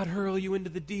make God hurl you into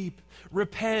the deep.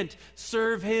 Repent,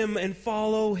 serve him, and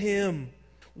follow him.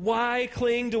 Why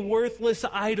cling to worthless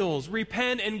idols?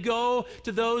 Repent and go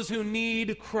to those who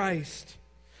need Christ.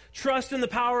 Trust in the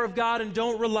power of God and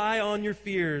don't rely on your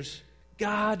fears.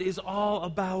 God is all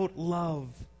about love.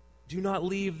 Do not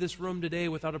leave this room today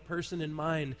without a person in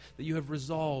mind that you have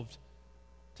resolved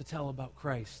to tell about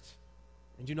Christ.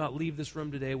 And do not leave this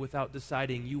room today without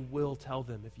deciding you will tell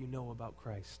them if you know about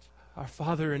Christ. Our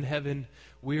Father in heaven,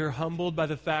 we are humbled by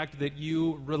the fact that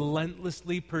you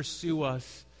relentlessly pursue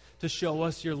us to show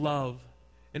us your love.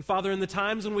 And Father, in the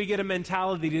times when we get a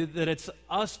mentality that it's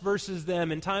us versus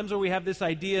them, in times where we have this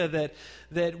idea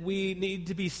that we need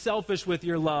to be selfish with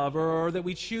your love, or that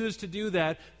we choose to do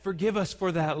that, forgive us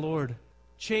for that, Lord.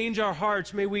 Change our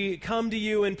hearts. May we come to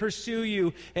you and pursue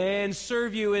you and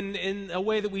serve you in a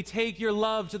way that we take your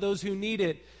love to those who need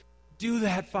it. Do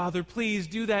that, Father. Please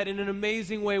do that in an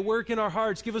amazing way. Work in our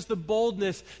hearts. Give us the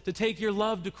boldness to take your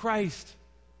love to Christ.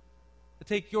 To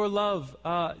take your love,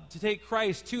 to take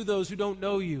Christ to those who don't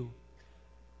know you.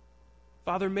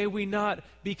 Father, may we not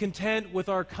be content with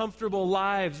our comfortable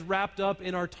lives wrapped up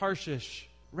in our Tarshish,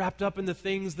 wrapped up in the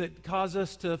things that cause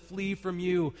us to flee from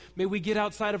you. May we get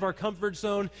outside of our comfort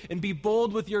zone and be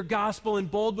bold with your gospel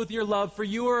and bold with your love, for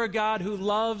you are a God who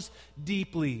loves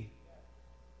deeply.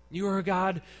 You are a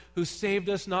God who saved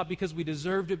us not because we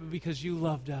deserved it, but because you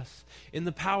loved us. In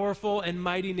the powerful and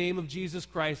mighty name of Jesus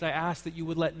Christ, I ask that you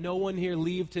would let no one here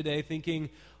leave today thinking,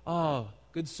 oh,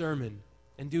 good sermon,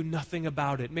 and do nothing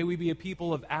about it. May we be a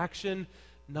people of action,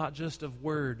 not just of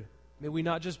word. May we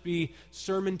not just be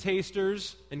sermon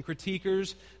tasters and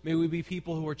critiquers. May we be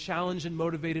people who are challenged and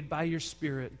motivated by your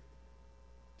Spirit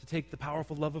to take the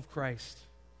powerful love of Christ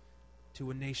to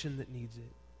a nation that needs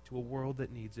it, to a world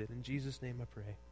that needs it. In Jesus' name I pray.